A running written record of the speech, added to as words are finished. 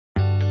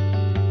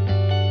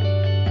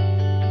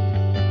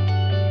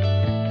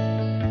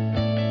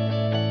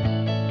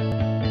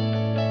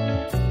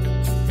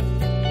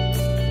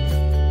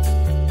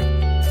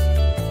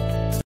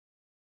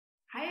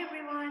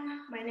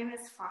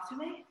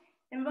Fatime,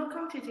 and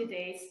welcome to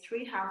today's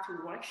TREA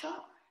How-To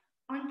workshop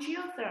on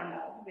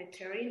geothermal with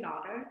TREA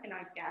Nother and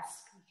our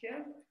guest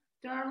speaker,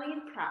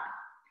 Darlene Pratt,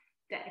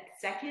 the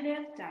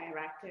Executive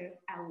Director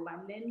at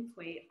London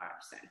Clay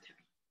Art Centre.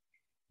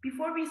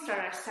 Before we start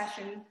our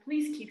session,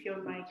 please keep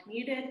your mic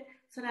muted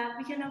so that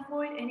we can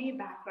avoid any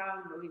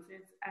background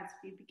noises as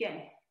we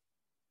begin.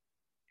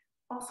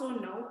 Also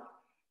note,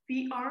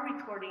 we are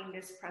recording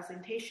this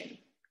presentation,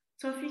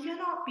 so if you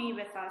cannot be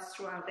with us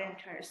throughout the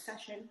entire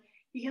session,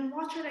 you can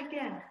watch it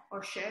again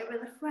or share it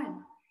with a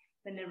friend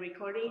when the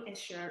recording is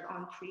shared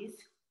on TREA's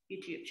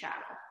YouTube channel,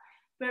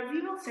 where we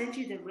will send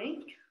you the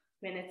link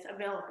when it's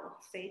available.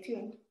 Stay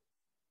tuned.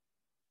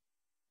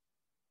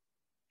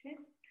 Okay.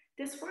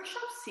 This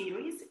workshop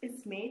series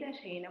is made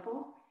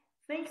attainable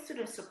thanks to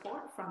the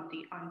support from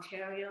the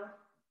Ontario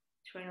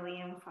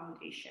Trillium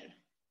Foundation.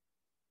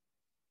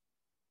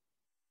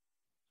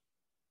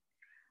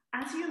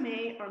 As you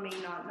may or may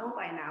not know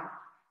by now,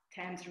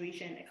 Thames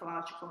Region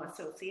Ecological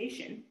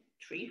Association,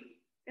 TREA,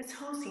 is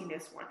hosting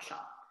this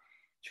workshop.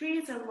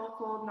 TREA is a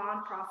local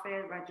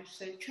nonprofit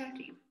registered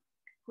charity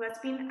who has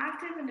been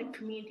active in the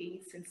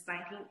community since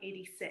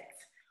 1986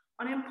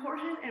 on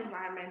important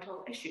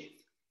environmental issues.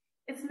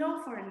 It's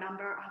known for a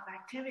number of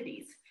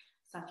activities,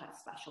 such as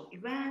special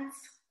events,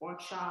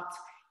 workshops,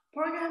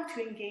 programs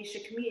to engage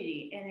the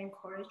community and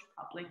encourage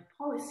public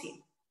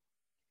policy.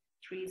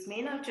 TREA's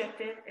main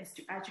objective is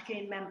to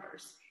educate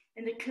members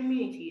in the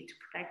community to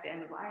protect the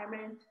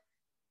environment,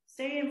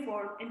 stay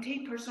informed, and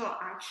take personal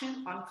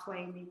action on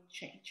climate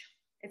change.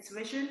 Its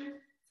vision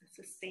is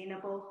a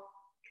sustainable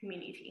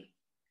community.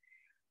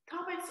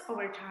 Topics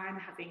over time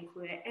have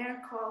included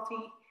air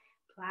quality,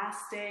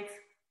 plastics,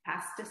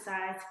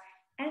 pesticides,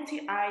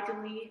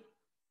 anti-idling,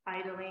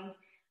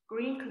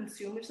 green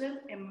consumerism,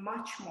 and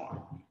much more,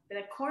 with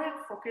a current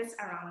focus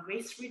around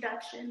waste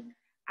reduction,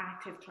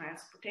 active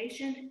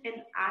transportation,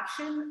 and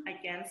action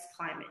against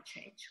climate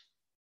change.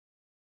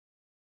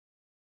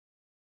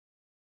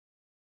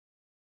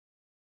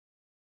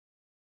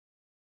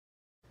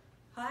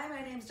 Hi,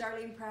 my name is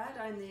Darlene Pratt.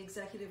 I'm the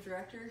Executive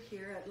Director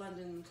here at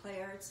London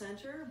Clay Art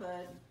Centre,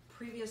 but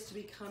previous to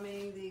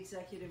becoming the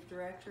Executive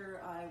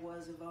Director, I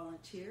was a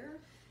volunteer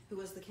who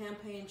was the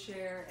campaign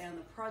chair and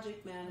the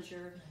project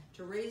manager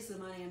to raise the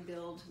money and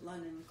build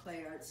London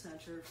Clay Art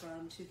Centre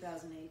from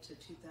 2008 to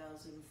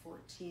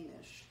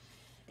 2014-ish.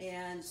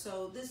 And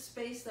so this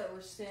space that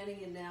we're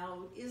standing in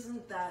now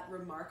isn't that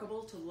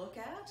remarkable to look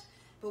at,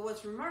 but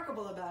what's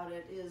remarkable about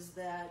it is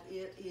that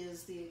it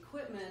is the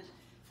equipment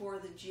for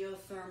the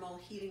geothermal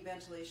heating,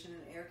 ventilation,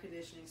 and air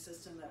conditioning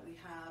system that we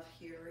have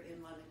here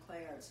in London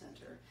Clay Art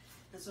Centre.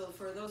 And so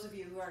for those of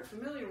you who aren't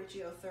familiar with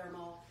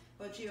geothermal,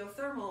 what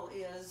geothermal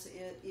is,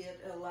 it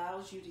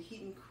allows you to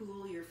heat and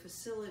cool your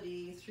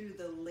facility through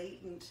the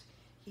latent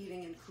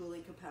heating and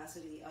cooling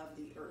capacity of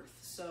the earth.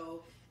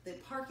 So the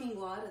parking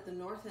lot at the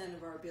north end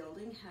of our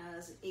building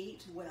has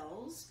 8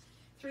 wells,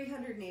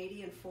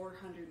 380 and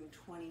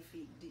 420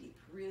 feet deep,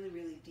 really,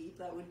 really deep.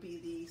 That would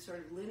be the sort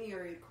of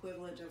linear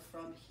equivalent of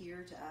from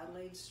here to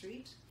Adelaide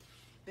Street,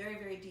 very,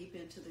 very deep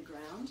into the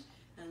ground.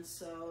 And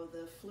so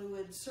the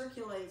fluid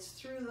circulates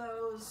through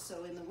those.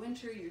 So in the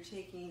winter, you're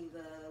taking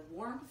the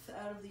warmth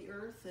out of the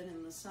earth, and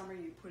in the summer,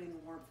 you're putting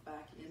the warmth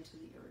back into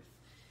the earth.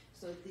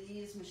 So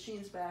these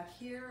machines back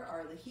here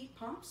are the heat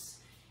pumps,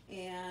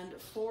 and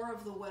 4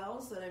 of the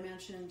wells that I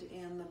mentioned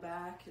in the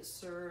back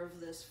serve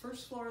this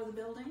first floor of the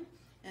building,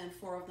 and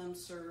 4 of them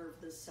serve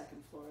the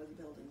second floor of the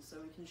building.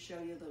 So we can show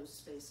you those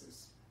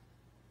spaces.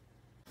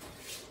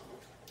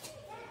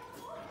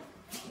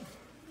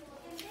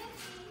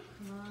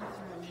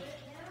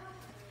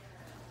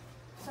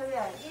 So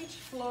yeah, each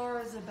floor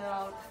is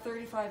about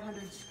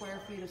 3,500 square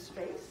feet of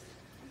space.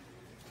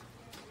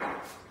 And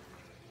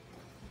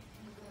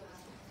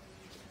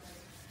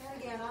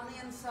again, on the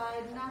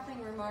inside,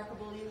 nothing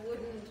remarkable.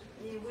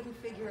 You wouldn't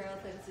figure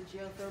out that it's a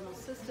geothermal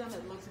system.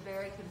 It looks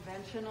very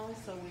conventional.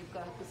 So we've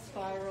got the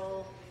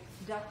spiral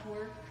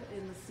ductwork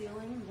in the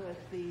ceiling with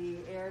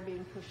the air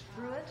being pushed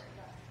through it.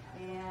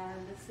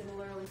 And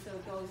similarly, so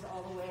it goes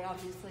all the way,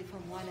 obviously,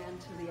 from one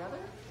end to the other.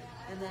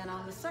 And then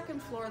on the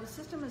second floor, the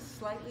system is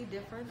slightly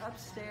different.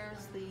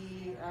 Upstairs,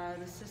 the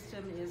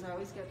system is, I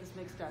always get this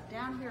mixed up.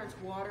 Down here, it's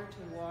water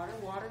to water,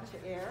 water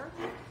to air.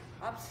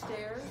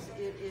 Upstairs,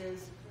 it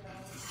is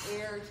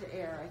air to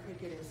air, I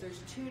think it is.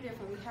 There's 2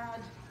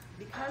 different,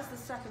 because the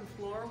second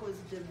floor was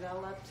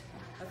developed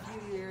a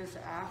few years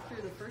after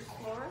the first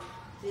floor,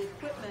 the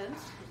equipment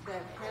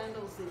that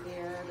handles the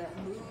air, that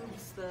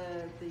moves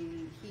the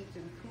heat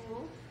and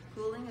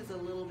cooling is a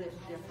little bit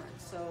different.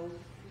 So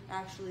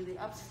actually the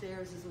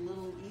upstairs is a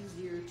little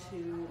easier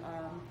to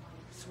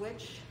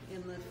switch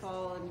in the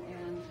fall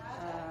and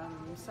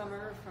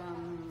summer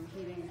from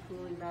heating and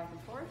cooling back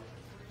and forth,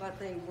 but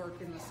they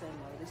work in the same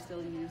way. They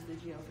still use the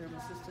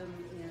geothermal system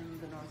in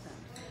the north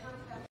end.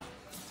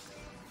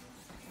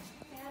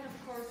 And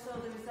of course, so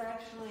there's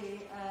actually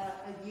actually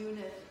a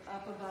unit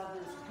up above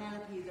this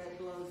canopy that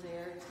blows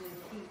air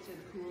to heat and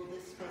cool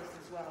this space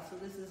as well. So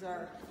this is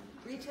our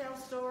retail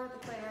store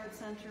at the Clay Art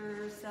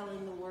Center,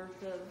 selling the work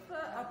of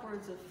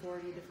upwards of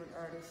 40 different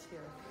artists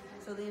here.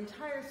 So the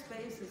entire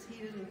space is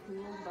heated and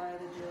cooled by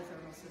the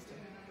geothermal system.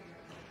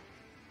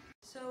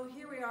 So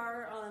here we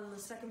are on the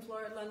second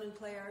floor at London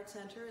Clay Art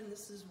Center, and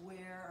this is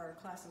where our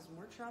classes and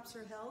workshops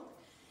are held.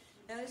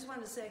 And I just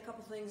wanted to say a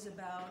couple things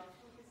about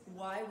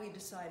why we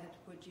decided to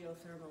put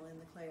geothermal in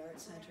the Clay Art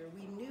Center.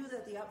 We knew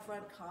that the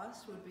upfront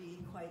cost would be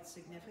quite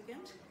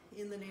significant,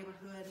 in the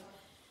neighborhood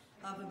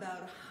of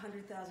about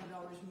 $100,000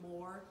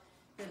 more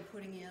than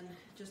putting in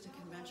just a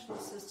conventional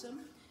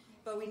system.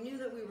 But we knew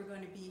that we were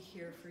going to be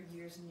here for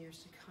years and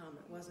years to come.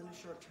 It wasn't a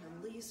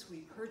short-term lease. We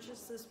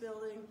purchased this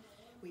building.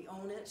 We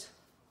own it.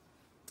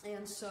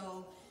 And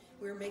so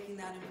we're making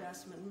that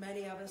investment.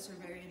 Many of us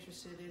are very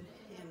interested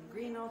in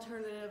green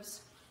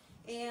alternatives.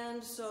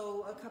 And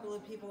so a couple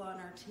of people on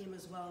our team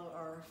as well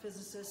are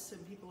physicists,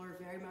 and people are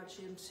very much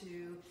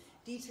into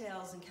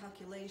details and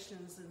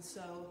calculations. And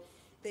so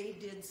they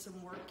did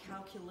some work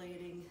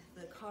calculating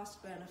the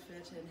cost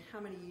benefit and how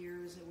many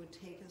years it would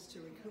take us to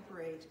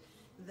recuperate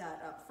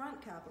that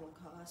upfront capital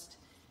cost.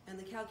 And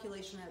the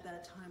calculation at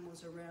that time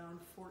was around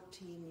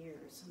 14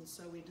 years. And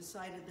so we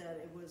decided that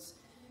it was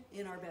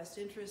in our best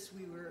interest.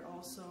 We were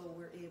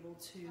able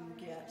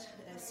to get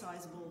a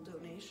sizable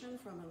donation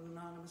from an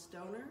anonymous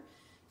donor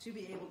to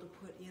be able to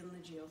put in the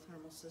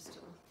geothermal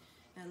system.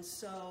 And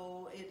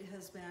so it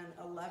has been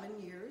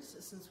 11 years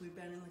since we've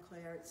been in the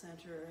Clay Art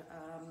Center.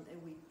 And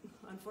we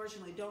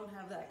unfortunately don't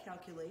have that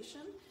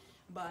calculation,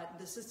 but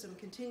the system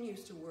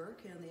continues to work,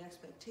 and the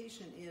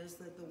expectation is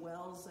that the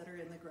wells that are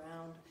in the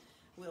ground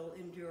will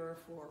endure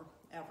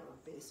forever,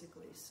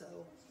 basically. So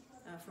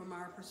from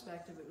our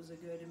perspective, it was a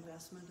good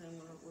investment,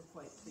 and we're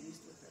quite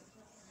pleased with it.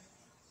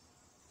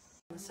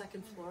 On the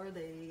second floor,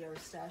 they are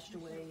stashed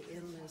away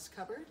in this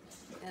cupboard.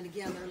 And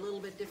again, they're a little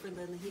bit different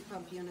than the heat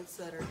pump units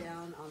that are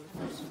down on the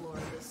first floor.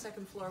 The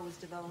second floor was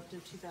developed in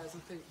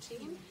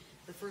 2013.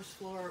 The first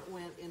floor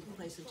went into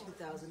place in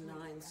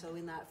 2009. So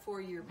in that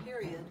 4-year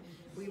period,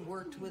 we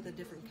worked with a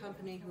different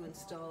company who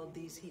installed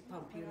these heat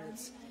pump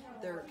units.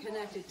 They're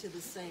connected to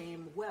the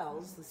same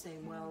wells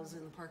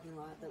in the parking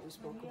lot that we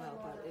spoke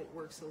about, but it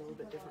works a little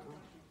bit differently.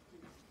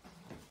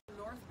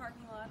 North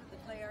parking lot at the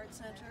Clay Art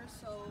Center.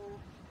 So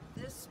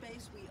this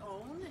space we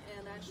own,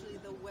 and actually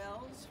the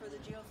wells for the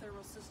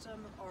geothermal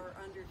system are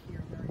under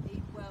here. There are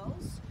 8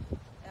 wells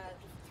at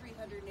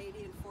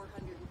 380 and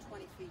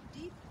 420 feet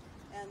deep,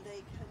 and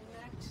they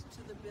connect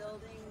to the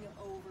building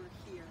over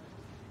here.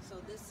 So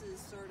this is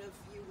sort of,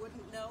 you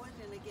wouldn't know it,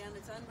 and again,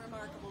 it's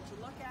unremarkable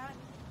to look at,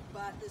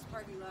 but this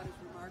parking lot is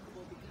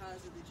remarkable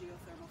because of the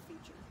geothermal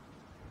feature.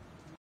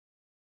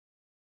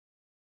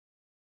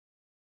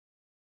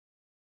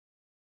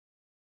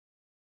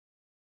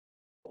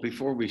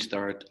 Before we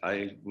start,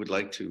 I would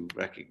like to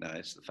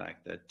recognize the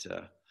fact that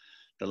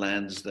the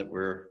lands that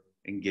we're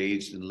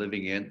engaged in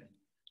living in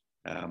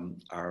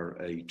are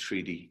a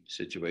treaty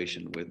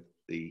situation with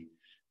the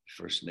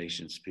First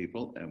Nations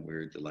people, and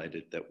we're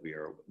delighted that we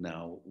are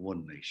now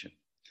one nation.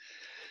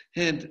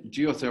 And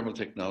geothermal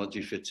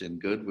technology fits in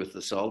good with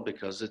us all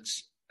because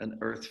it's an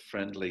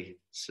earth-friendly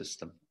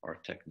system or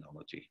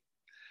technology.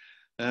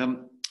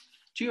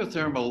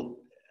 Geothermal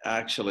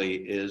actually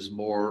is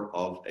more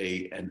of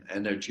an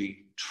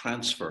energy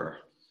transfer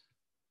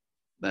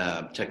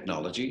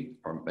technology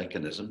or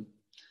mechanism,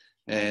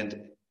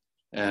 and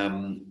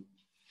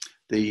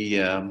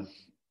the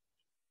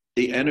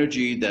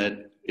energy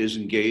that is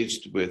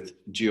engaged with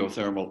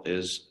geothermal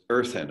is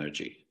earth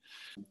energy.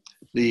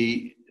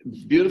 The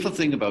beautiful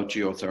thing about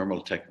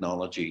geothermal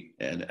technology,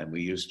 and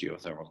we use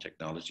geothermal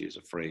technology as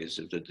a phrase,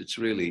 is that it's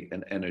really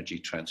an energy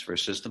transfer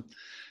system.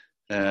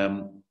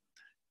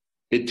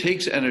 It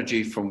takes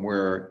energy from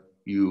where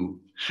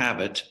you have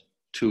it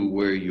to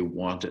where you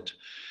want it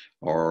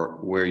or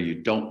where you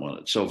don't want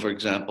it. So for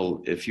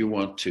example, if you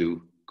want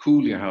to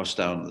cool your house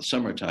down in the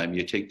summertime,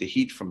 you take the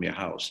heat from your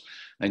house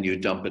and you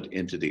dump it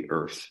into the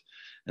earth,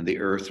 and the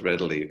earth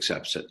readily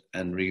accepts it.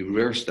 And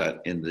reverse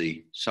that in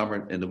the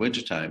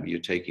wintertime, you're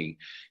taking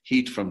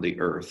heat from the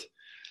earth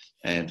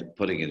and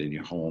putting it in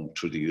your home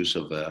through the use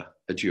of a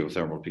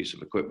geothermal piece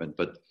of equipment.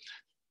 But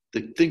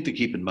the thing to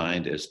keep in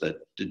mind is that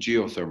the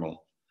geothermal,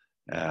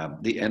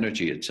 the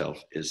energy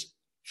itself is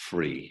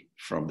free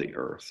from the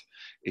earth.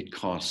 It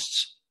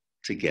costs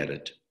to get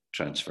it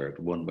transferred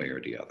one way or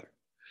the other.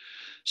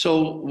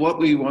 So what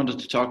we wanted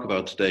to talk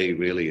about today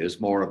really is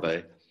more of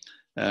a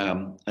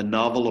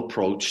novel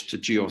approach to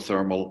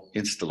geothermal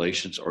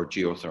installations or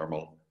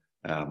geothermal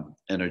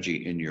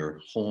energy in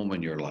your home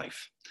and your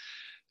life.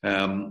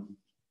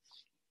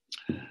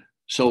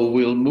 So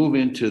we'll move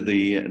into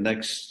the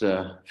next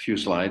few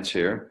slides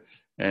here.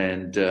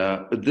 And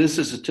this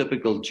is a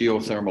typical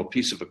geothermal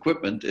piece of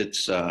equipment.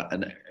 It's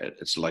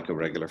like a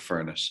regular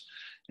furnace,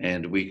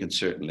 and we can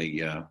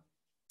certainly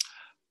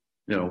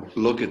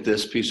look at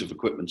this piece of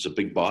equipment. It's a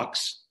big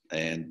box,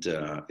 and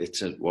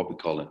it's what we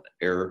call an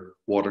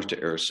water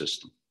to air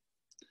system.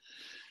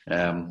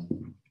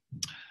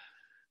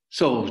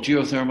 So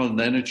geothermal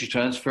and energy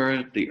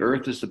transfer, the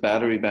earth is the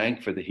battery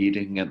bank for the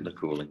heating and the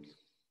cooling.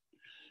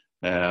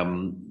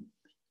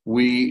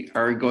 We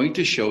are going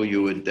to show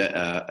you an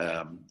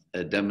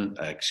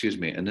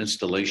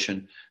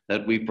installation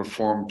that we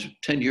performed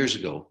 10 years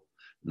ago.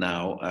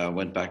 Now, I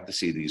went back to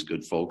see these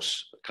good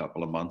folks a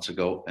couple of months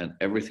ago, and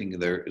everything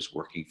there is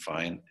working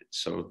fine.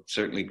 So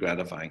certainly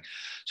gratifying.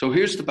 So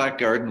here's the back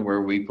garden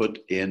where we put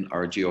in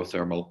our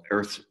geothermal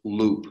earth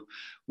loop.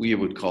 We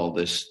would call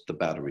this the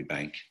battery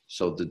bank,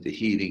 so that the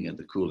heating and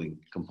the cooling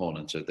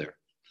components are there.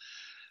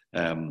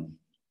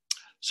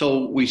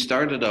 So we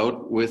started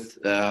out with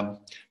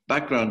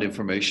background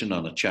information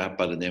on a chap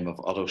by the name of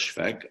Otto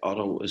Schweck.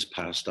 Otto is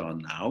passed on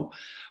now,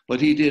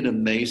 but he did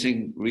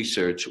amazing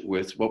research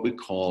with what we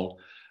call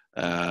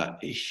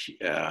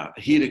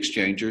heat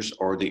exchangers,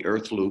 or the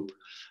earth loop.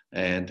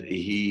 And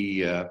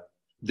he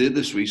did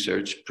this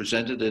research,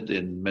 presented it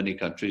in many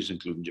countries,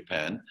 including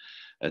Japan,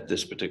 at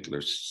this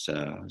particular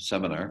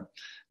seminar.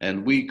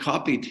 And we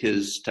copied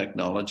his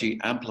technology,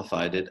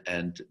 amplified it,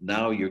 and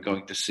now you're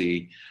going to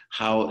see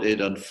how it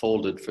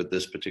unfolded for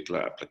this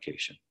particular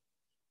application.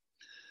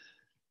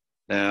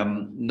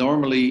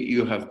 Normally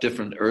you have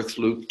different earth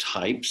loop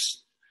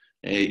types.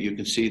 You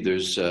can see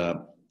there's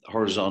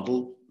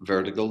horizontal,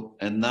 vertical,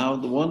 and now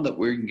the one that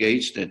we're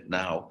engaged in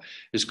now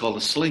is called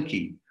a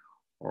slinky,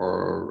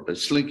 or a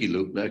slinky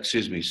loop,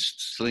 excuse me,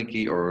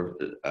 slinky, or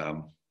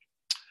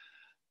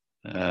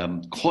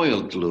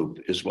coiled loop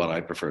is what I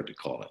prefer to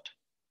call it.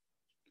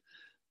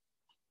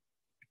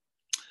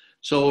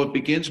 So it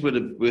begins with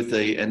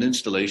an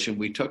installation.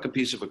 We took a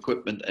piece of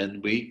equipment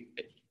and we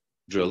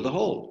drilled a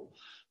hole.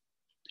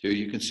 Here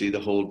you can see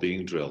the hole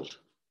being drilled.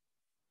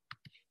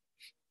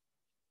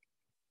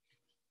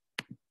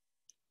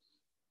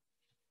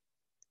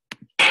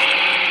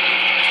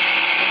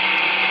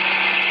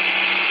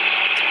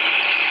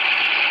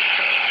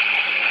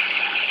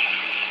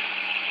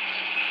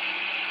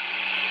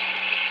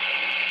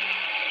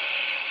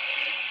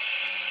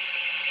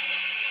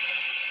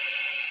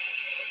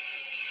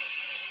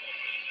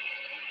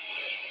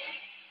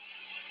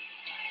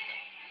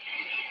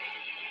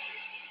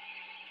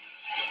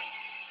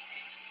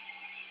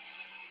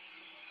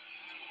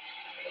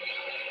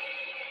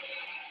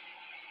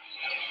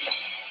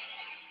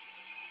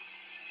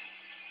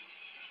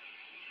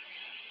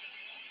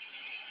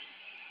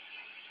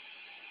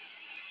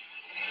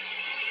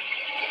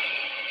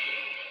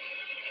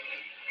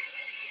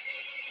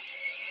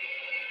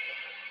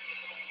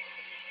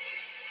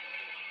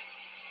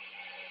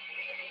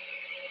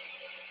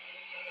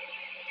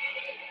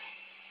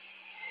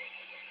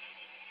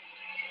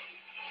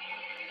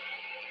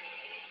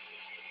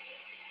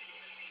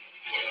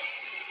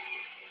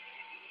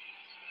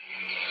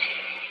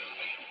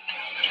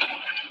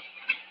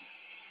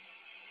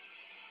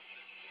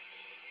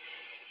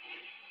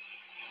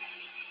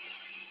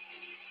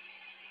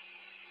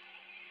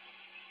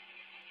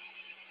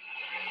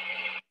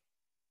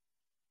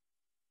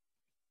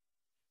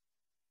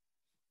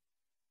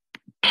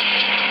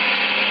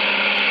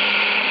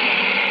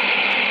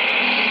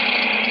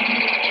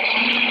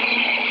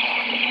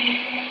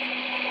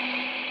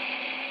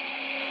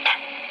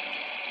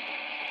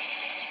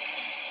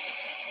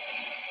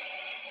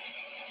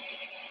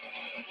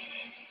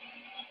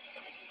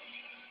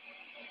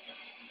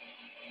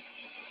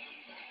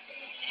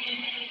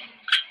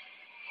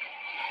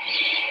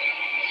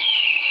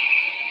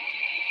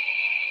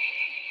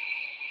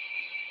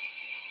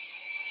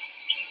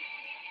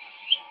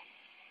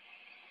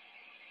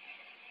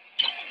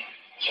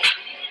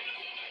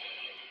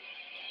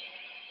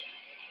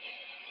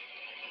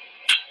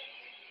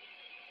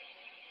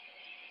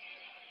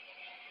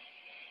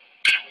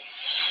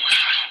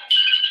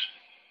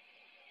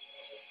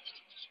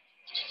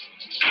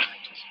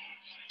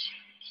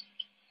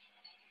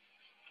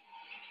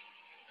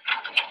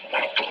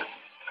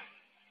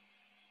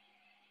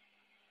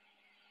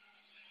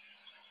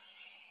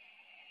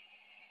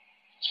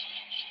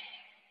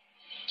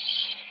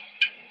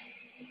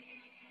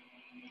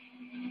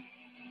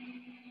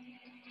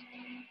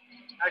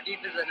 How deep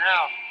is it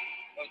now?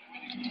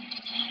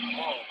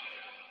 Oh,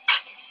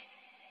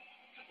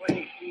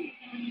 20 feet.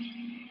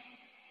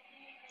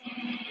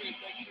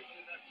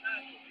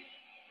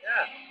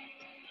 Yeah.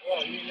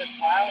 Oh, you need a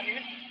pile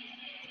here?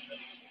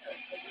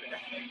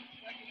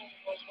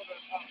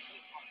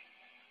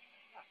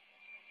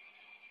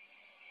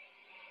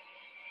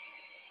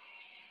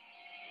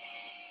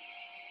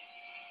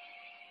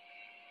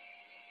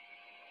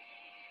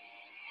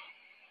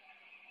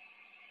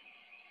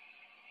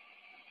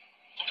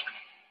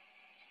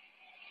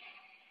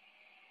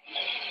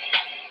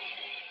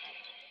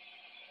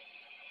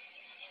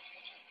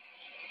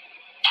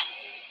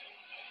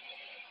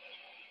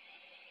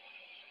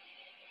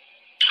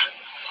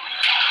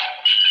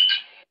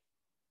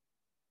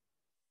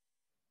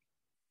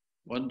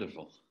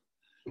 Wonderful.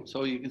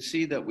 So you can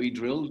see that we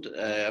drilled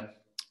a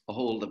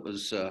hole that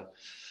was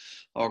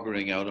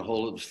augering out a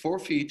hole that was 4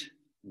 feet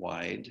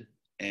wide,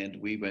 and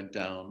we went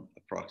down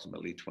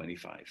approximately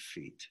 25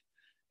 feet.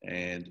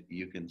 And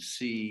you can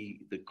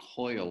see the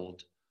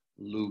coiled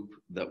loop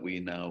that we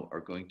now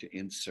are going to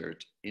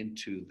insert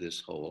into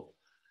this hole.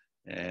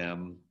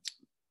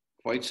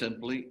 Quite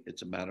simply,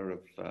 it's a matter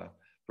of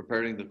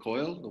preparing the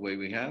coil the way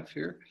we have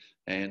here.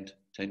 And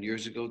 10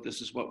 years ago,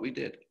 this is what we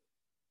did.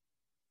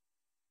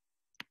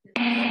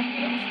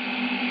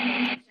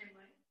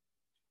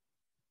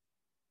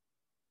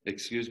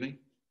 Excuse me?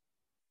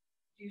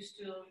 Do you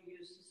still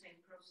use the same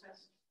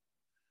process?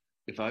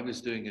 If I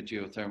was doing a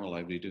geothermal,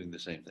 I'd be doing the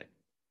same thing.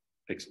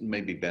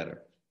 Maybe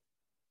better,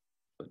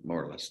 but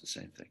more or less the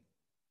same thing.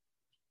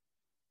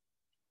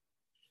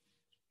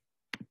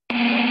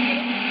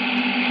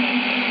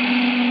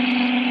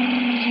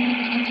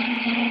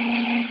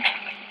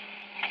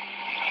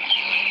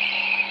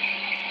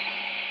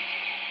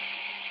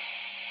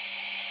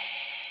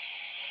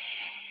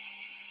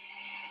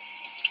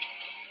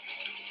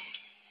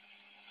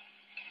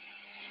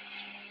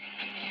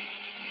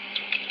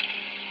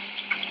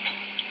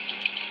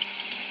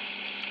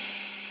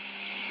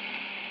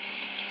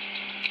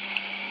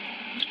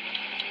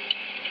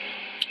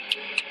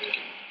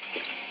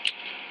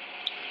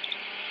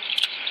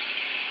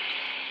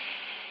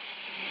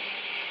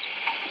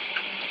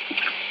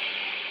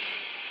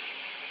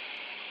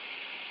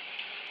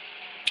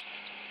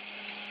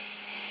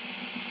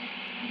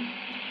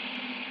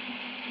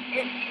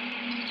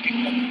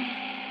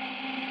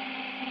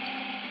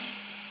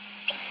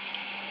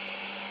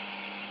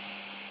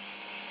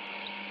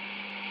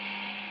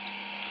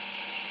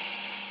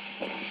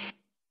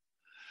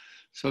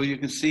 So you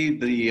can see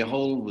the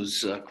hole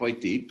was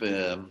quite deep.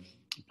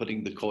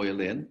 Putting the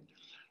coil in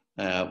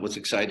was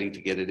exciting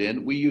to get it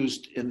in. We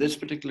used, in this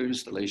particular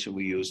installation,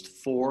 we used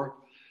 4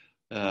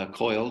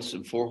 coils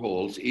and 4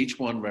 holes, each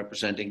one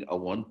representing a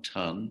 1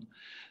 ton.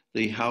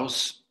 The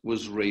house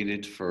was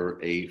rated for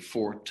a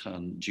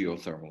 4-ton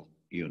geothermal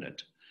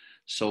unit.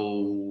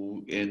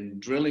 So in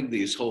drilling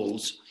these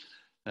holes,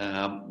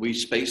 we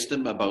spaced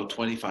them about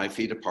 25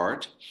 feet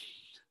apart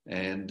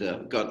and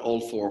got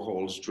all 4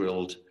 holes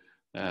drilled.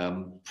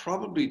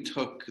 Probably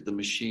took the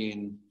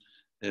machine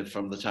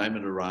from the time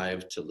it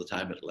arrived till the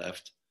time it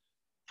left,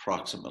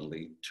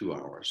 approximately 2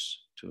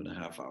 hours,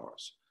 2.5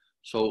 hours.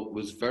 So it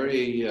was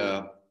very,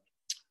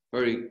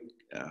 very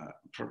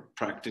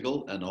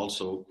practical and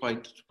also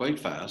quite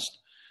fast.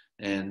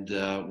 And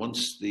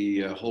once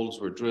the holes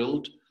were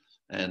drilled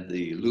and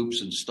the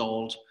loops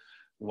installed,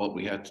 what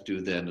we had to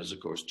do then is, of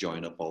course,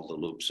 join up all the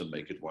loops and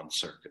make it one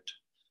circuit.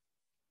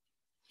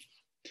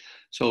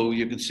 So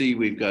you can see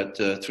we've got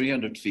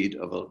 300 feet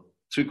of a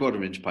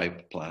 3/4 inch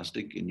pipe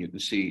plastic, and you can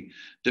see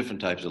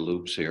different types of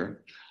loops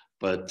here,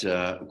 but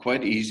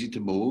quite easy to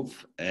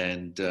move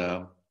and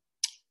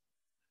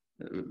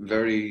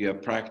very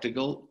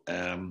practical.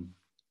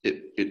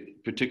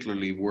 It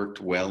particularly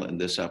worked well in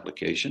this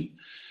application,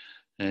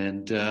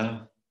 and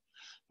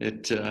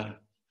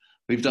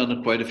we've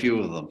done quite a few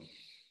of them.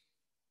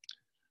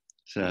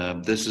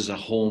 This is a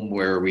home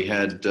where we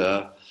had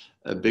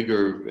a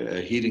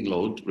bigger heating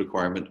load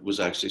requirement, was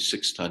actually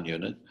 6-ton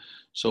unit.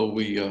 So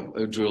we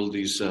drilled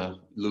these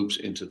loops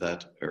into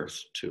that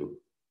earth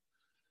too.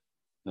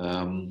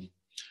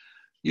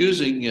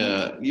 Using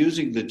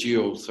the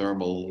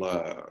geothermal,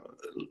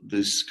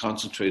 this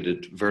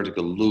concentrated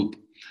vertical loop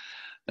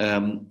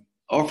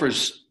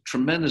offers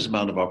tremendous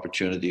amount of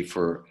opportunity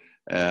for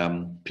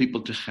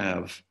people to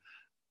have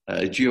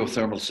a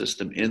geothermal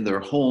system in their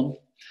home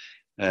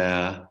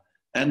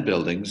and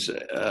buildings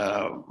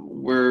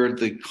where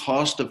the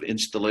cost of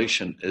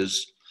installation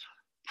is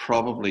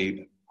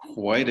probably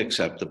quite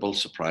acceptable,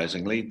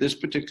 surprisingly. This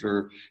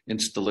particular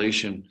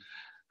installation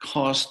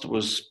cost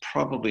was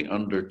probably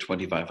under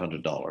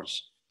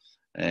 $2,500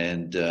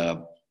 and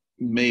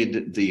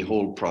made the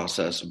whole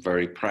process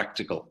very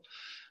practical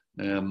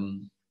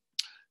and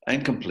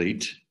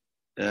complete.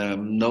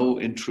 No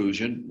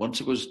intrusion.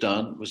 Once it was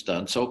done, it was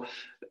done. So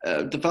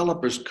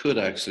developers could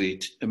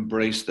actually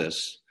embrace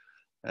this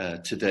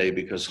today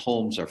because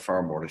homes are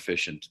far more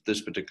efficient.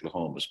 This particular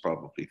home is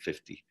probably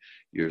 50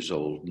 years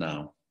old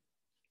now.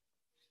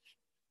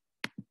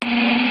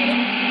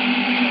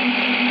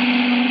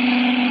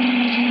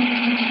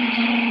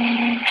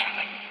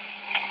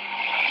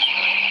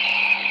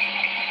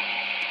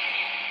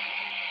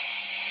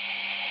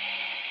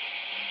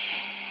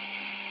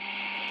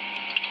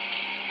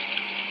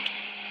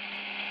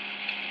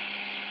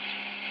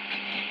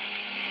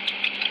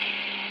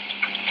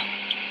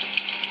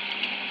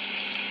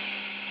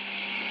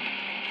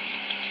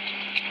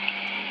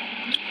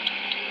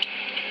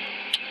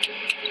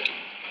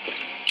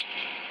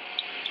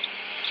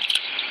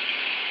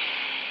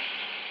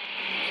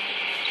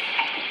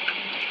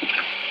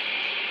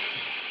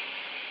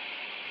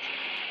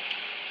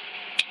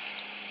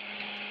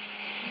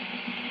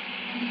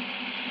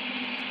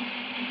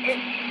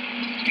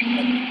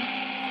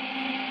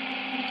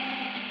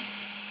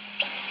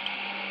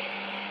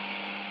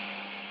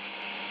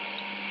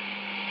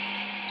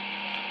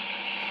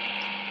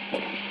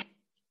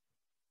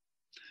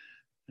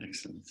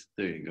 Excellent.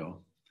 There you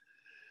go.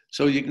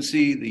 So you can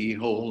see the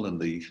hole in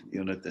the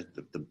unit.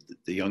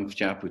 The young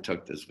chap who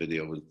took this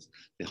video was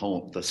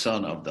the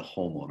son of the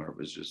homeowner,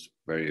 was just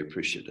very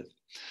appreciative,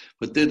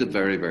 but did a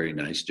very, very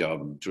nice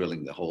job in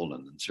drilling the hole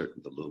and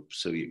inserting the loop.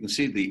 So you can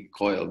see the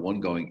coil, one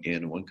going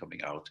in, one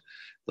coming out.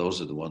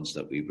 Those are the ones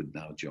that we would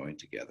now join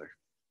together.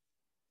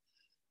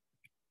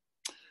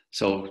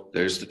 So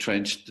there's the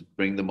trench to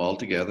bring them all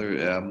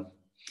together.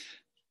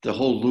 The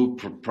whole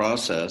loop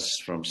process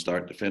from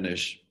start to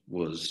finish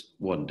was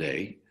 1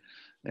 day.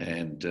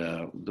 And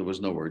there was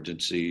no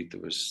urgency.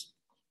 There was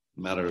a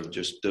matter of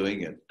just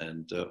doing it,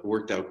 and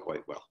worked out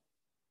quite well.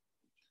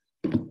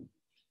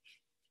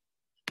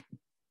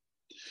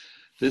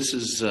 This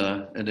is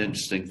an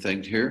interesting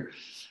thing here.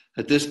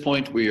 At this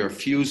point, we are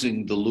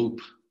fusing the loop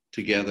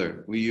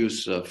together. We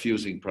use a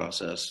fusing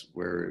process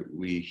where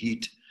we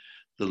heat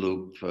the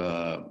loop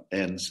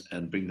ends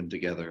and bring them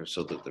together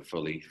so that they're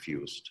fully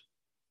fused.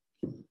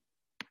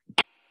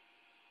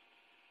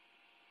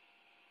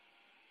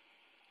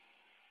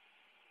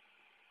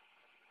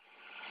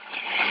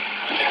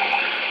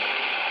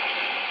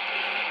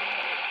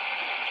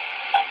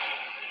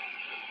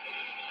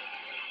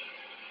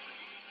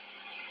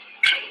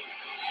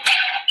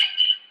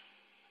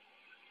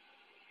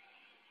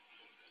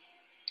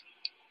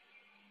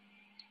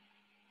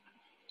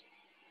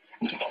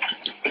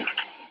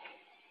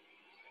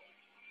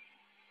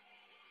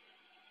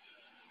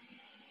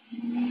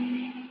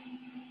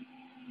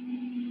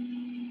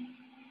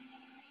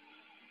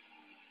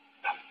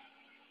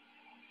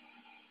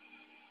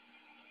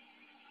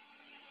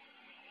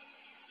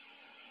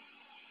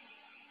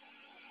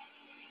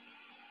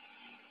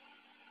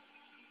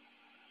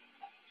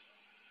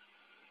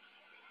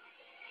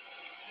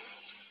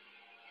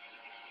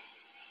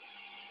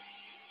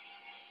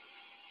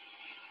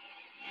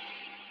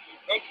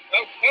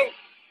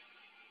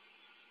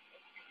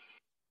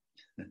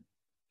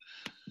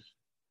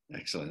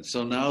 Excellent.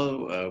 So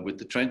now with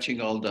the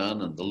trenching all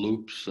done and the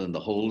loops and the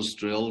holes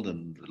drilled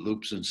and the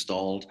loops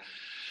installed,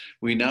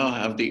 we now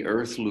have the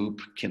earth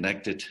loop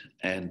connected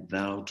and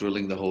now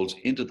drilling the holes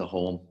into the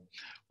home,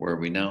 where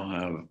we now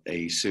have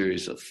a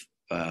series of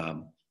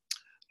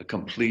a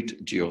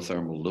complete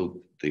geothermal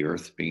loop, the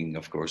earth being,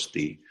 of course,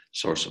 the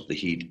source of the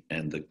heat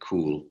and the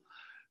cool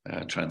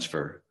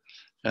transfer.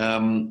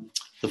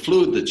 The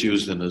fluid that's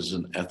used in is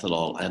an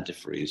ethanol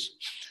antifreeze.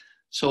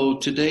 So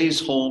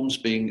today's homes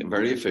being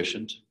very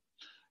efficient,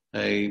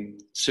 a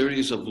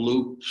series of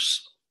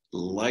loops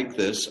like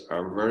this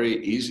are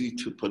very easy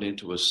to put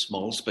into a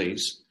small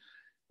space,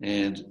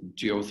 and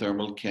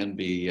geothermal can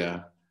be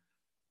a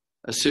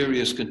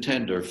serious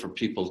contender for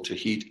people to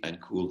heat and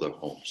cool their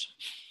homes.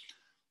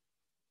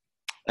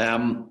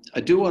 I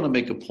do want to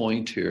make a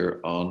point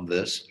here on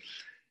this,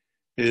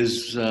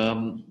 is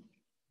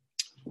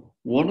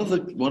one of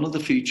the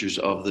features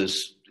of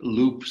this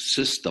loop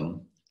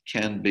system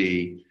can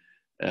be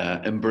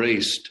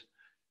embraced.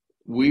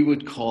 We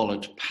would call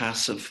it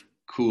passive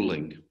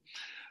cooling.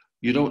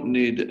 You don't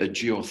need a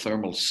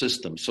geothermal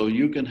system, so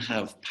you can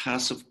have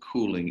passive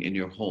cooling in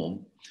your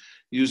home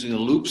using a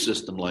loop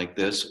system like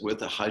this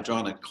with a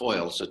hydronic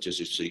coil such as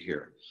you see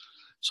here.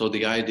 So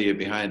the idea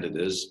behind it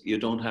is you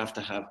don't have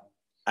to have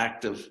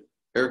active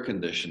air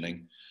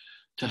conditioning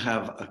to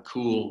have a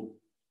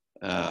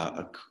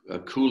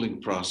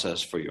cooling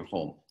process for your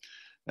home.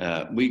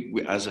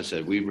 As I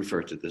said, we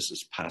refer to this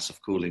as passive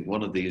cooling.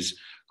 One of these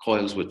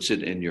coils would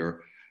sit in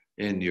your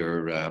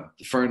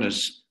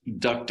furnace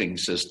ducting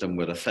system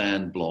with a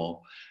fan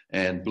blow,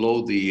 and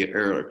blow the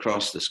air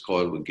across this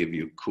coil would give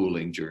you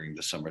cooling during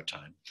the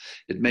summertime.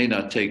 It may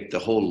not take the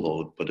whole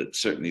load, but it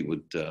certainly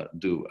would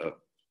do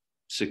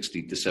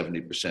 60 to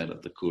 70%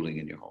 of the cooling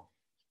in your home.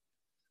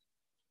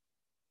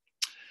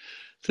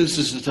 This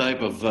is the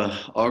type of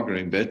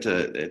augering bit.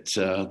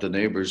 The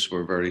neighbors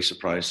were very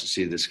surprised to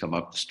see this come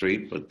up the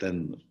street, but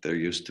then they're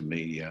used to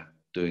me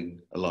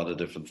doing a lot of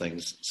different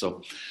things.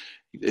 So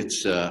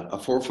it's a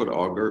 4-foot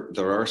auger.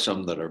 There are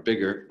some that are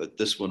bigger, but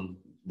this one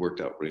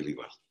worked out really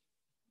well.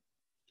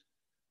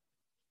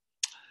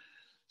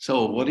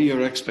 So what are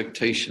your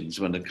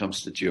expectations when it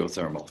comes to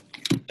geothermal?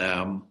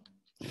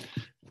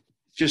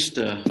 Just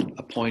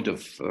a point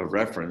of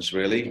reference,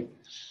 really.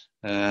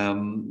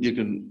 You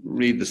can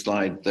read the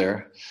slide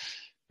there.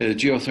 A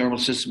geothermal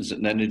system is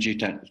an energy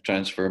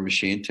transfer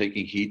machine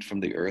taking heat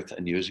from the earth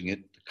and using it.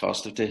 The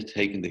cost of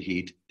taking the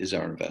heat is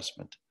our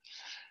investment.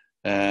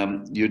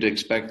 You'd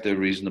expect a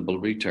reasonable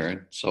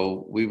return.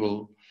 So we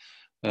will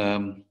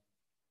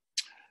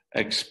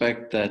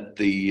expect that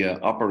the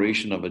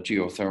operation of a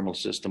geothermal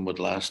system would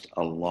last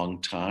a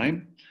long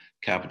time.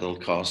 Capital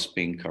costs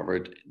being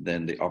covered,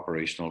 then the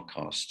operational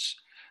costs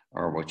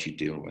are what you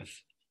deal with.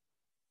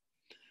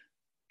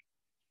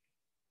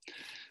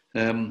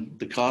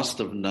 The cost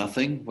of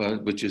nothing, well,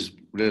 which is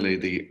really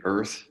the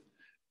earth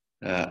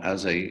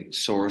as a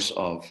source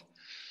of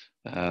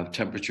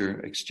temperature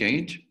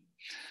exchange.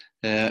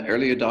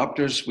 Early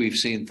adopters, we've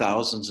seen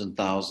thousands and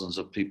thousands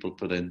of people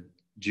put in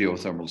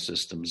geothermal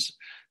systems.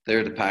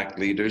 They're the pack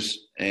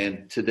leaders,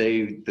 and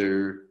today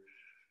they're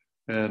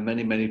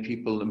many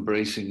people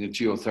embracing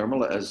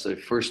geothermal as a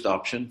first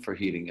option for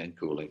heating and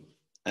cooling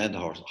and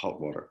hot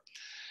water.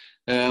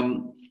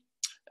 And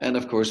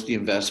of course, the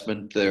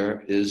investment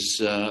there is,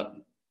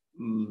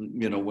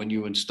 you know, when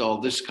you install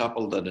this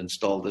couple that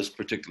install this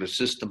particular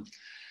system,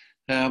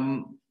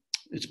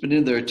 it's been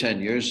in there 10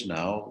 years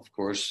now, of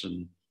course,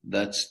 and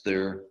that's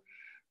their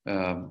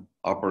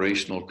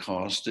operational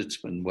cost. It's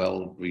been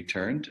well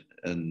returned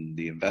in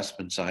the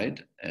investment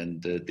side,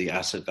 and the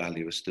asset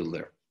value is still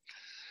there.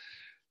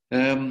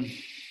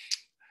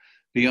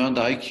 Beyond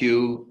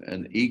IQ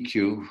and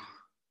EQ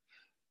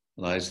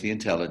lies the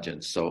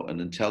intelligence. So an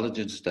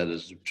intelligence that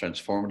is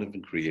transformative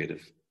and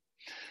creative.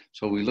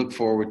 So we look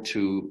forward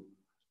to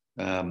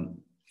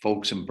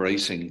folks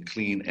embracing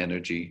clean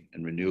energy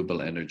and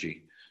renewable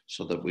energy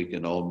so that we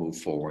can all move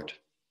forward.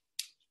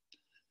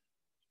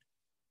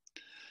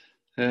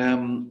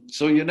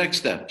 So your next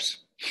steps.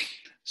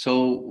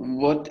 So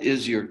what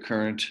is your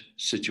current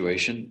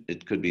situation?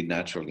 It could be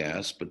natural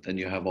gas, but then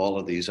you have all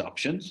of these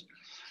options.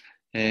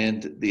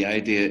 And the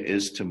idea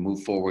is to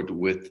move forward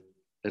with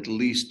at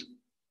least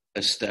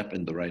a step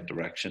in the right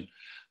direction.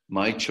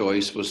 My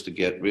choice was to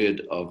get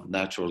rid of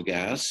natural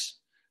gas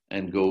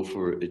and go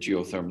for a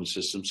geothermal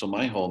system. So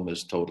my home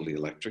is totally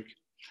electric,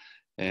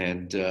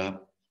 and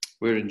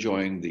we're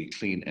enjoying the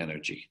clean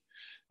energy.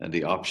 And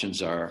the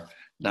options are,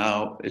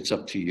 now it's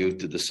up to you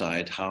to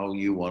decide how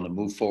you want to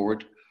move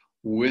forward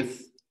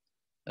with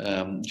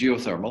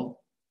geothermal.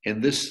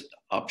 In this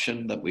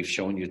option that we've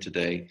shown you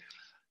today,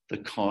 the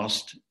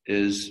cost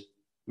is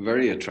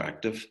very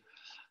attractive.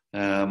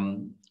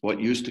 What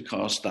used to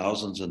cost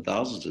thousands and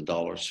thousands of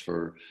dollars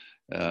for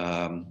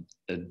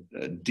a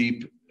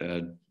deep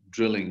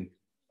drilling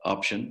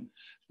option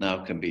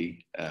now can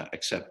be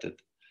accepted.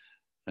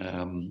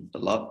 A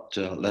lot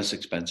less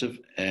expensive.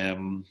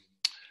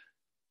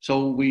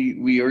 So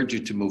we urge you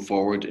to move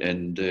forward,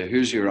 and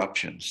here's your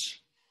options.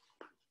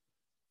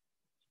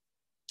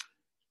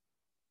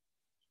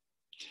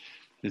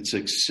 It's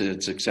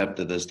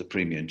accepted as the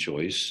premium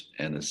choice,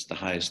 and it's the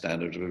highest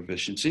standard of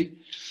efficiency.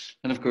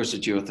 And of course, the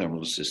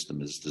geothermal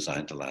system is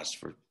designed to last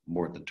for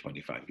more than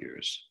 25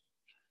 years.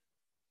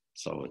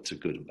 So it's a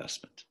good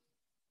investment.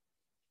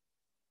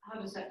 How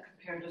does that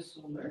compare to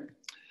solar?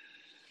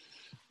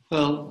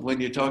 Well, when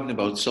you're talking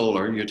about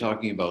solar, you're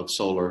talking about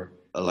solar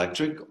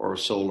electric or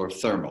solar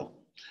thermal.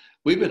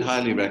 We would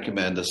highly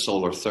recommend a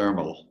solar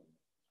thermal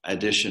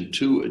addition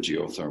to a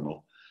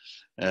geothermal,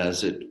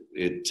 as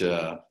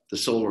the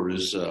solar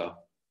is,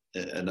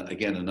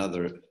 again,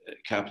 another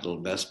capital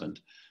investment,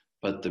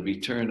 but the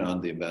return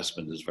on the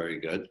investment is very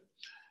good.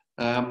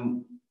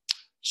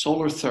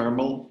 Solar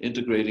thermal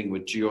integrating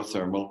with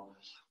geothermal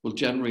will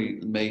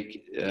generally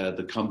make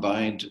the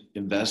combined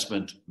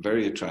investment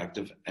very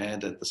attractive,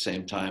 and at the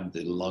same time,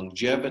 the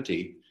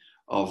longevity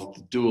of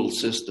the dual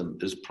system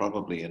is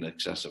probably in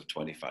excess of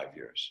 25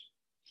 years.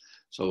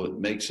 So it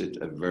makes it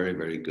a very,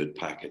 very good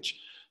package.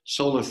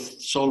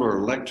 Solar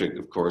electric,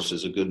 of course,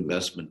 is a good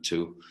investment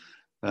to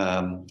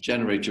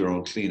generate your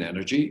own clean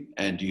energy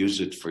and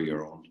use it for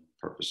your own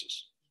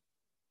purposes.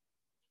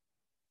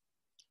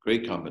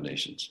 Great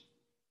combinations.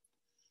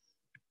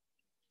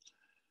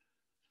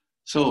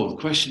 So the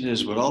question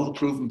is, with all the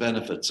proven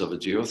benefits of a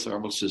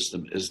geothermal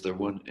system, is there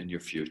one in your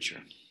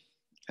future?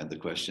 And the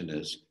question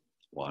is,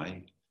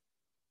 why?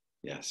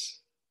 Yes.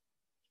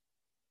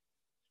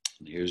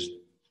 And here's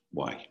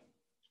why.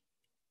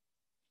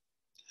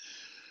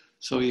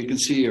 So you can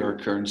see our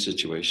current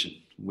situation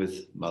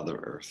with Mother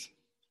Earth.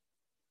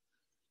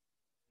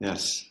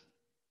 Yes.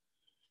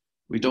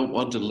 We don't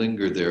want to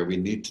linger there. We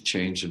need to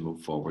change and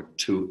move forward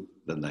to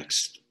the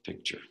next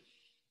picture.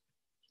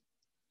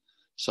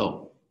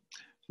 So,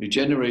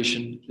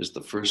 regeneration is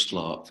the first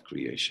law of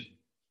creation,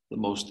 the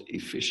most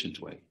efficient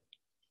way.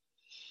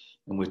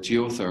 And with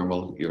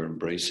geothermal, you're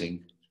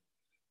embracing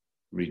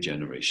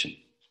regeneration.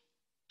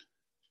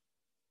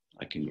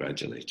 I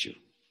congratulate you.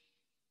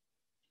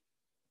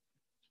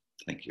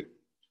 Thank you.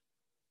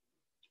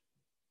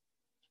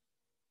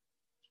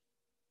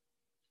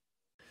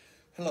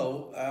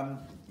 Hello.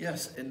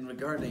 Yes, in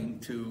regarding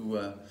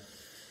to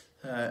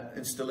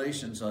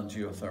installations on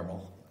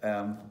geothermal,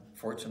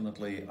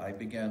 fortunately, I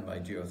began my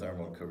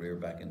geothermal career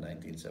back in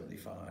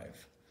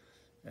 1975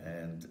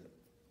 and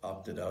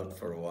opted out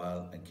for a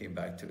while and came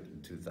back to it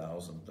in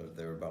 2000 or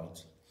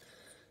thereabouts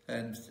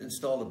and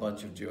installed a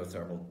bunch of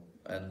geothermal.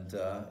 And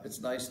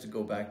it's nice to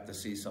go back to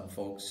see some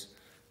folks.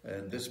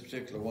 And this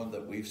particular one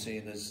that we've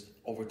seen is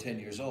over 10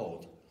 years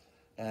old.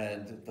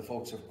 And the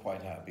folks are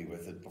quite happy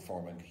with it,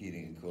 performing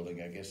heating and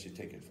cooling. I guess you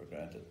take it for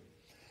granted.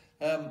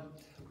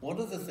 One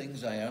of the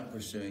things I am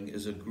pursuing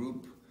is a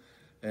group,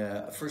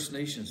 First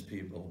Nations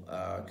people,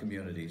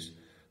 communities.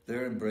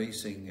 They're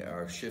embracing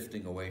or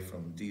shifting away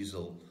from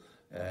diesel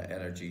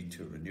energy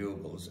to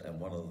renewables. And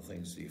one of the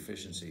things, the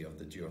efficiency of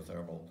the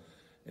geothermal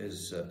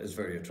is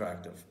very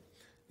attractive.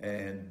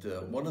 And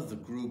one of the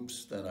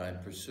groups that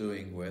I'm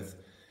pursuing with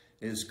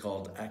is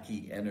called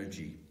Aki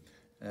Energy.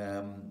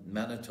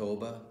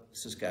 Manitoba,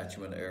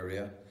 Saskatchewan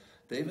area.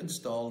 They've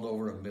installed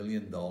over $1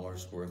 million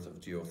worth of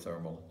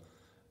geothermal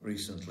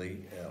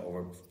recently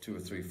over 2 or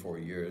 3, 4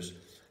 years,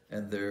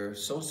 and they're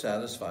so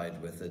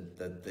satisfied with it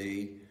that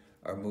they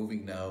are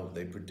moving now.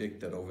 They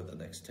predict that over the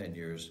next 10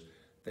 years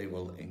they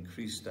will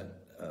increase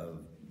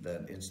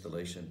that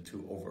installation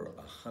to over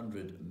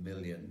 $100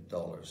 million,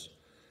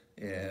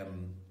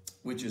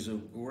 which is a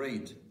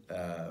great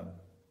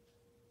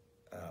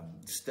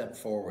step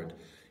forward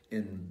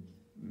in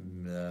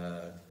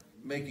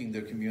making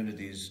their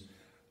communities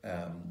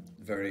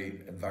very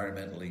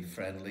environmentally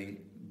friendly,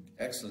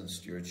 excellent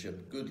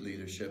stewardship, good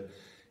leadership,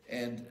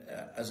 and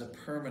as a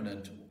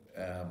permanent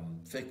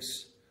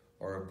fix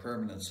or a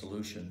permanent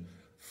solution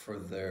for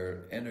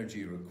their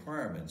energy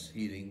requirements,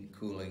 heating,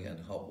 cooling, and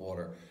hot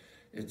water.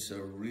 It's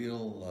a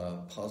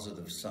real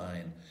positive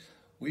sign.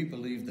 We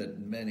believe that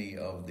many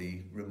of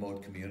the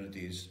remote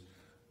communities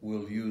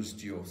will use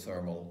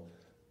geothermal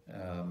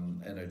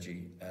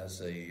energy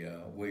as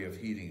a way of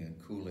heating and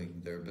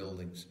cooling their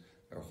buildings,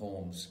 their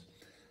homes.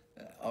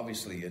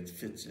 Obviously, it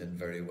fits in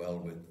very well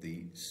with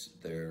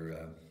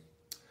their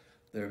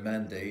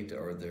mandate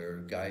or their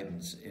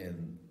guidance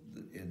in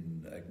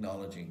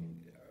acknowledging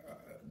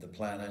the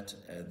planet,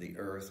 the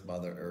Earth,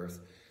 Mother Earth,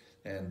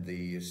 and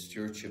the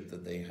stewardship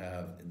that they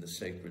have in the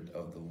sacred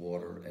of the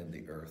water and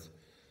the earth.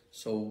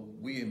 So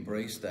we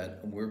embrace that,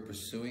 and we're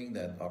pursuing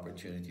that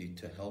opportunity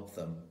to help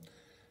them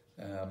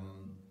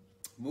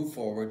move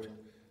forward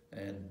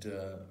and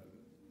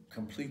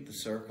complete the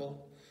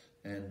circle,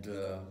 and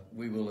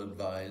we will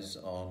advise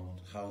on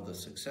how the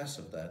success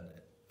of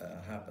that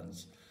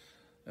happens.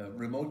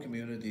 Remote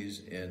communities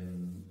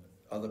in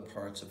other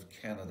parts of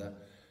Canada,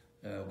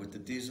 with the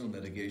diesel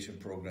mitigation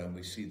program,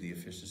 we see the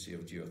efficiency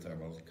of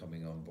geothermal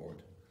coming on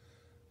board.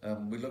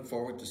 We look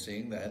forward to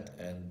seeing that,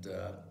 and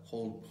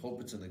hope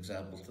it's an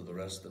example to the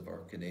rest of our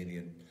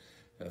Canadian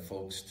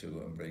folks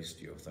to embrace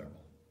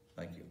geothermal.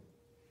 Thank you.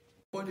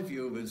 Point of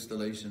view of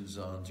installations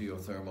on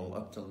geothermal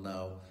up till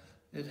now,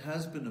 it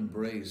has been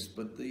embraced,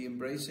 but the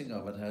embracing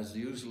of it has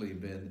usually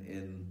been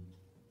in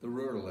the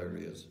rural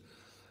areas.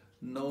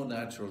 No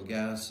natural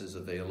gas is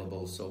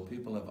available, so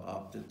people have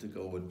opted to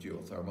go with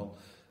geothermal.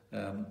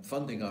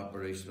 Funding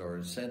operation or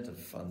incentive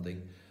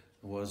funding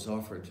was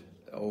offered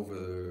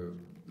over,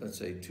 let's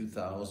say,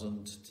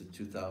 2000 to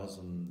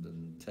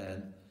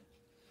 2010,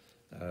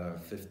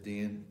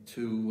 15,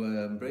 to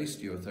embrace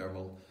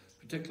geothermal,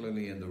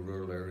 particularly in the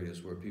rural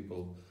areas where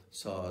people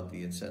saw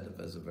the incentive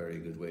as a very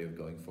good way of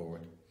going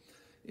forward.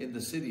 In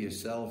the city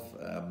itself,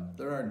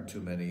 there aren't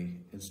too many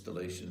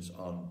installations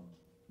on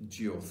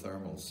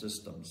geothermal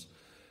systems.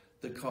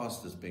 The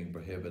cost is being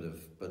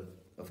prohibitive, but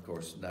of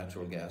course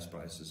natural gas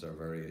prices are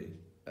very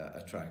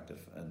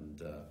attractive,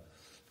 and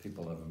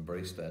people have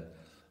embraced that.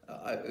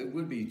 It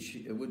would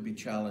be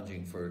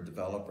challenging for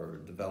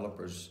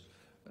developers.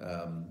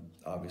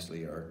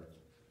 Obviously are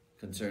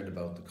concerned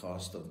about the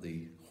cost of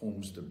the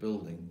homes they're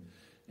building,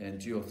 and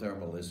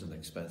geothermal is an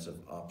expensive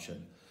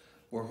option.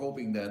 We're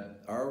hoping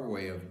that our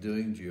way of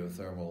doing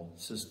geothermal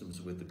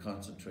systems with the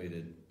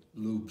concentrated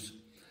loops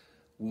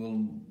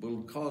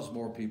will cause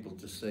more people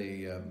to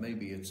say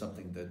maybe it's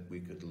something that we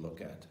could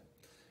look at.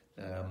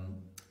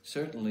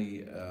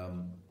 Certainly,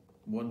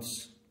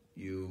 once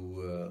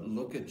you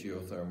look at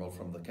geothermal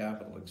from the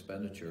capital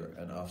expenditure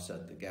and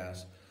offset the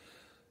gas,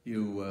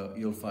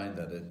 you'll find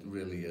that it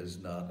really is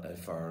not a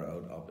far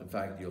out. In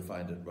fact, you'll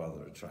find it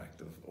rather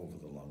attractive over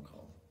the long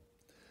haul.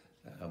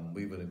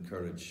 We would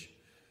encourage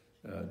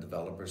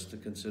developers to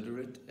consider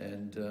it,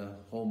 and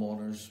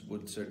homeowners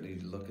would certainly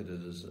look at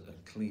it as a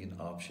clean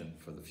option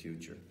for the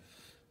future.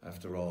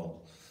 After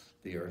all,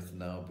 the earth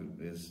now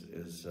is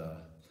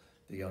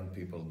the young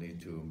people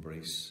need to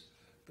embrace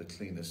the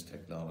cleanest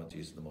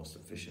technologies, the most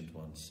efficient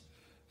ones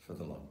for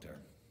the long term.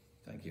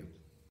 Thank you.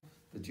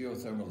 The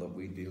geothermal that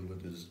we deal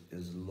with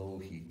is low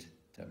heat,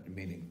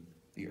 meaning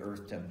the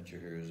earth temperature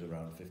here is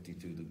around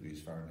 52 degrees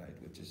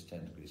Fahrenheit, which is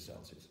 10 degrees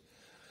Celsius.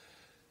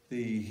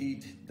 The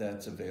heat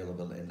that's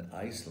available in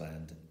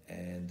Iceland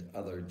and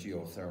other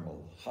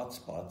geothermal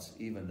hotspots,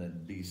 even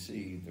in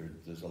BC,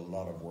 there's a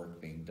lot of work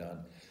being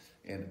done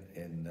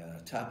in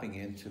tapping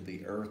into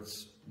the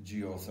Earth's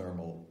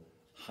geothermal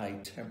high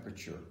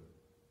temperature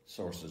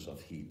sources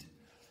of heat.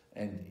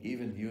 And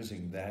even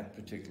using that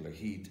particular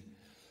heat,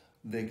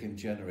 they can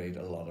generate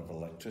a lot of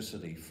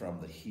electricity from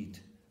the heat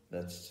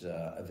that's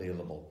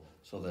available.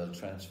 So they'll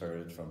transfer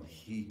it from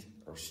heat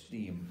or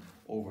steam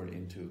over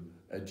into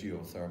a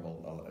geothermal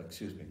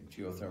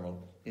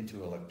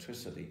into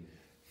electricity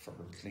for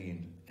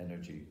clean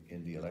energy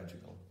in the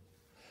electrical.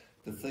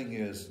 The thing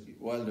is,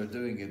 while they're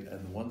doing it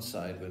on one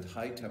side with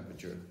high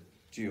temperature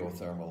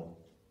geothermal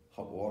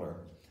hot water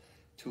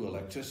to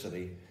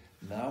electricity,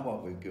 now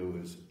what we do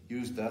is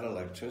use that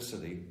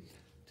electricity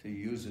to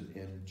use it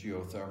in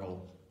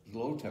geothermal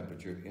low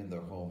temperature in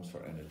their homes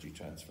for energy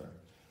transfer.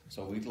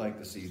 So we'd like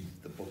to see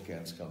the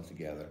bookends come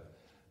together.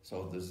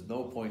 So there's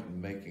no point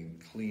in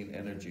making clean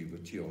energy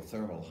with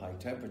geothermal high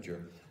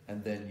temperature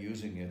and then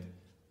using it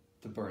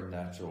to burn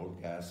natural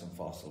gas and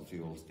fossil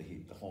fuels to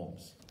heat the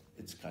homes.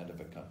 It's kind of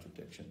a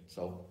contradiction.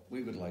 So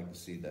we would like to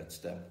see that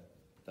step,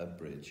 that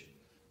bridge.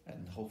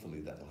 And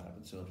hopefully that'll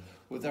happen soon.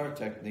 With our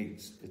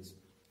techniques, it's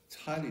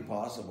highly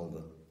possible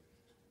that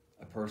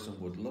a person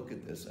would look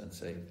at this and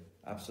say,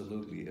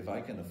 absolutely, if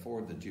I can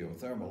afford the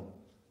geothermal,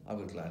 I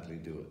would gladly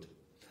do it.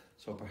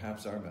 So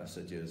perhaps our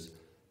message is,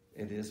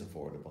 it is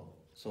affordable,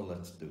 so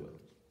let's do it.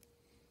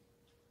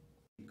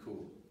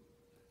 Cool.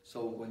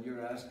 So when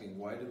you're asking,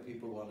 why do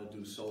people want to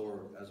do solar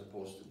as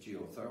opposed to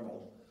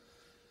geothermal?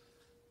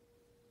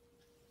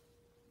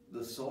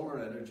 The solar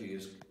energy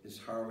is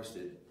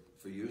harvested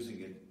for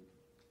using it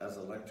as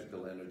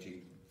electrical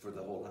energy for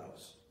the whole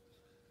house.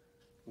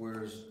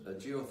 Whereas a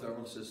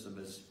geothermal system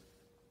is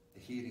a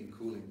heating,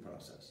 cooling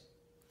process.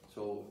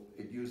 So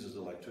it uses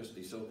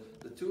electricity. So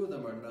the two of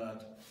them are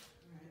not,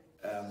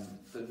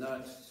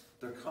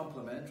 they're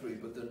complementary,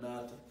 but they're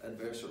not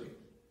adversary.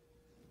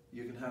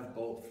 You can have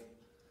both.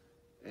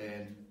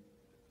 And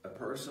a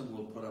person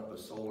will put up a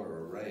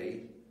solar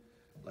array,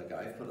 like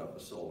I've put up a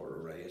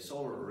solar array. A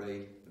solar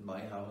array in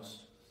my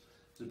house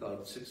is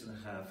about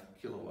 6.5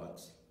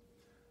 kilowatts.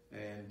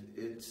 And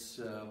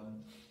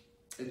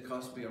it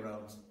cost me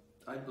around,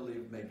 I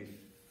believe, maybe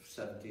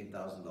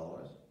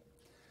 $17,000.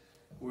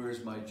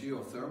 Whereas my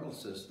geothermal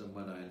system,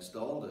 when I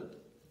installed it,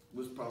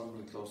 was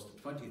probably close to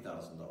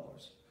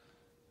 $20,000.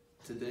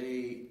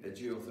 Today, a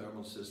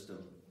geothermal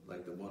system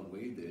like the one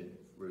we did,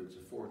 where it's a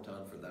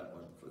 4-ton for that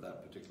one, for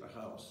that particular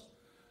house,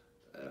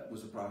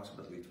 was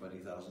approximately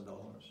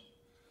 $20,000.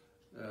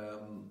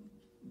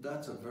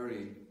 That's a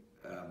very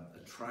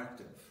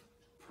attractive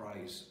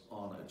price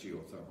on a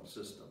geothermal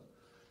system.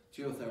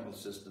 Geothermal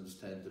systems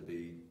tend to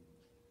be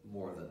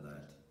more than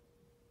that,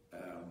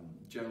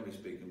 generally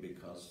speaking,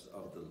 because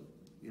of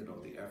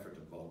the effort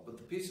involved. But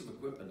the piece of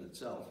equipment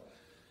itself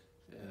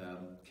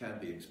can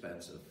be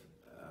expensive.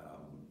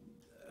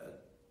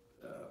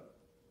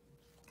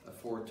 A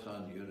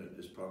 4-ton unit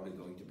is probably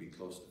going to be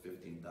close to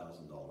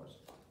 $15,000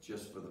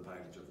 just for the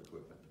package of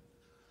equipment.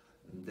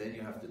 And then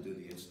you have to do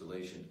the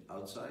installation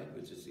outside,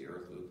 which is the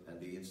earth loop, and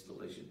the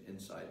installation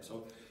inside.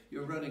 So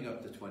you're running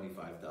up to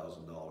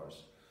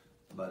 $25,000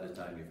 by the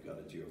time you've got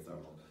a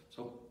geothermal.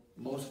 So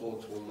most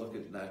folks will look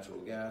at natural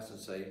gas and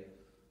say,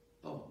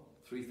 oh,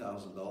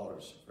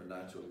 $3,000 for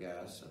natural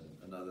gas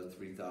and another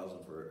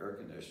 $3,000 for air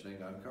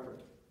conditioning, I'm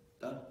covered.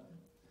 Done.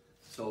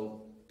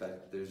 So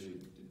there's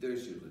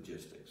your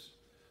logistics.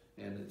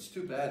 And it's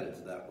too bad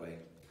it's that way.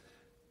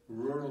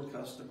 Rural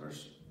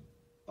customers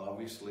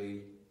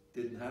obviously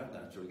didn't have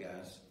natural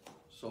gas,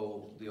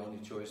 so the only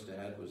choice they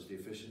had was the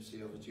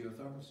efficiency of a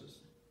geothermal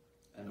system.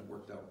 And it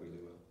worked out really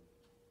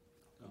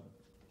well.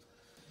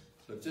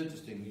 So it's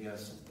interesting,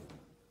 yes,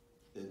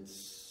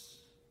 it's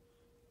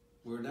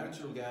where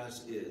natural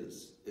gas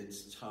is,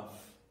 it's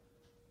tough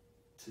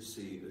to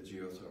see a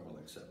geothermal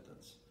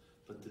acceptance.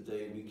 But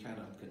today we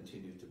cannot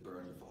continue to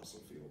burn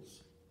fossil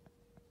fuels.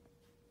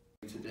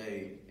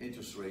 Today,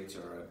 interest rates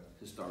are at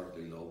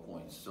historically low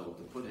points. So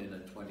to put in a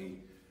 $20,000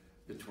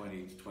 to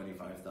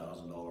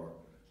 $25,000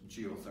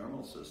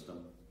 geothermal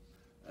system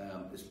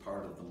is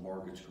part of the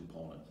mortgage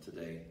component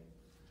today.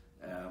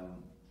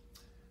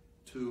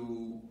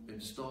 To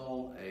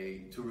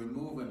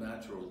remove a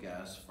natural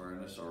gas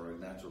furnace or a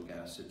natural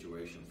gas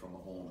situation from a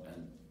home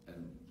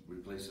and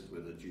replace it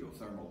with a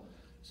geothermal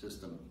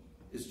system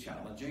is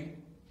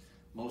challenging.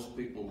 Most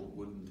people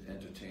wouldn't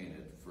entertain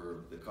it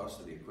for the cost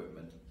of the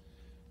equipment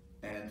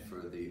and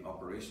for the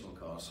operational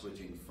cost,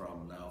 switching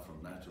from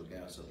natural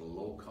gas at a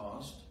low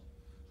cost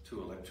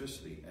to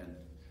electricity. And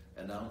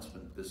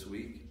announcement this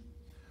week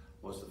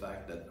was the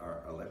fact that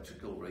our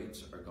electrical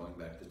rates are going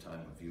back to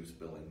time of use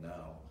billing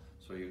now.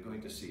 So you're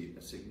going to see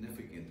a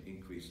significant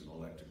increase in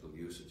electrical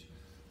usage.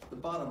 The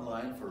bottom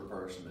line for a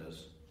person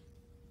is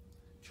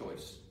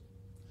choice.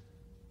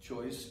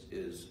 Choice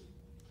is,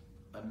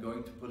 I'm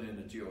going to put in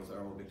a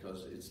geothermal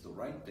because it's the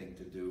right thing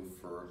to do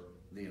for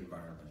the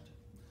environment.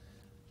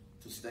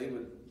 To stay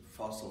with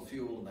fossil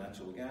fuel,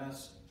 natural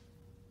gas,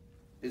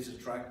 is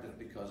attractive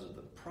because of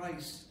the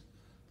price,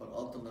 but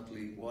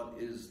ultimately, what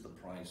is the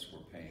price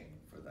we're paying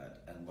for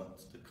that, and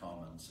what's the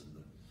comments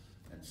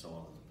and so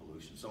on of the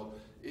pollution? So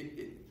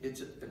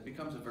it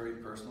becomes a very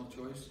personal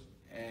choice,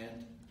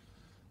 and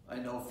I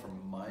know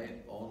from my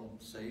own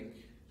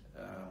sake,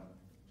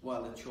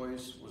 while the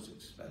choice was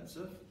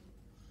expensive,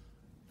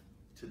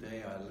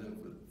 today I live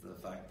with the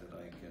fact that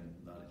I can,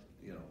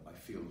 I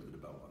feel good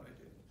about what I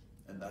do,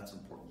 and that's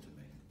important to me.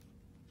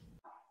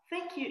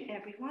 Thank you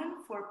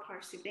everyone for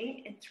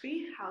participating in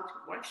TREA How to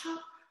Workshop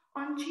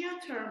on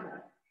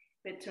Geothermal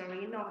with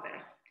Terry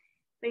Nother.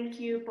 Thank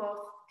you both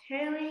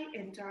Terry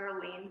and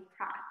Darlene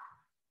Pratt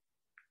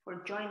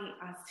for joining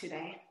us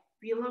today.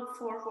 We look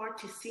forward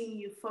to seeing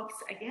you folks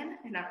again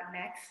in our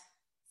next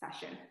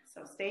session,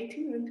 so stay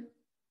tuned.